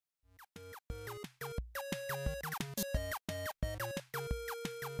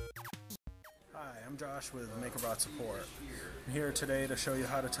I'm Josh with MakerBot Support. I'm here today to show you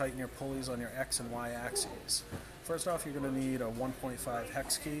how to tighten your pulleys on your X and Y axes. First off, you're going to need a 1.5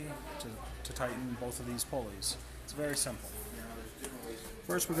 hex key to tighten both of these pulleys. It's very simple.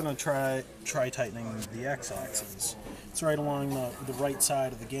 First, we're going to try tightening the X axis. It's right along the right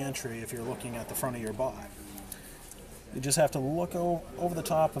side of the gantry if you're looking at the front of your bot. You just have to look over the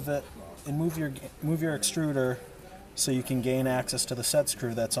top of it and move your extruder so you can gain access to the set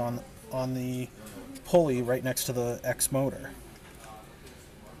screw that's on the pulley right next to the X motor.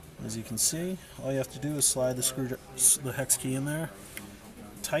 As you can see, all you have to do is slide the hex key in there,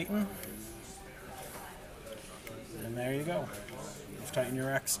 tighten, and there you go. You've tightened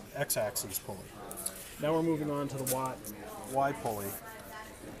your X-axis pulley. Now we're moving on to the Y pulley.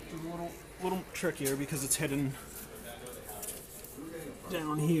 It's a little trickier because it's hidden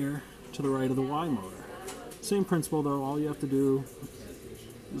down here to the right of the Y motor. Same principle though, all you have to do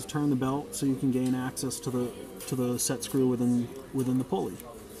is turn the belt so you can gain access to the set screw within the pulley.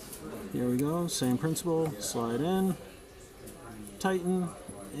 Here we go, same principle, slide in, tighten,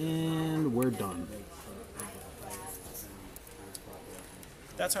 and we're done.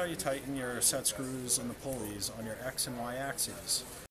 That's how you tighten your set screws and the pulleys on your X and Y axes.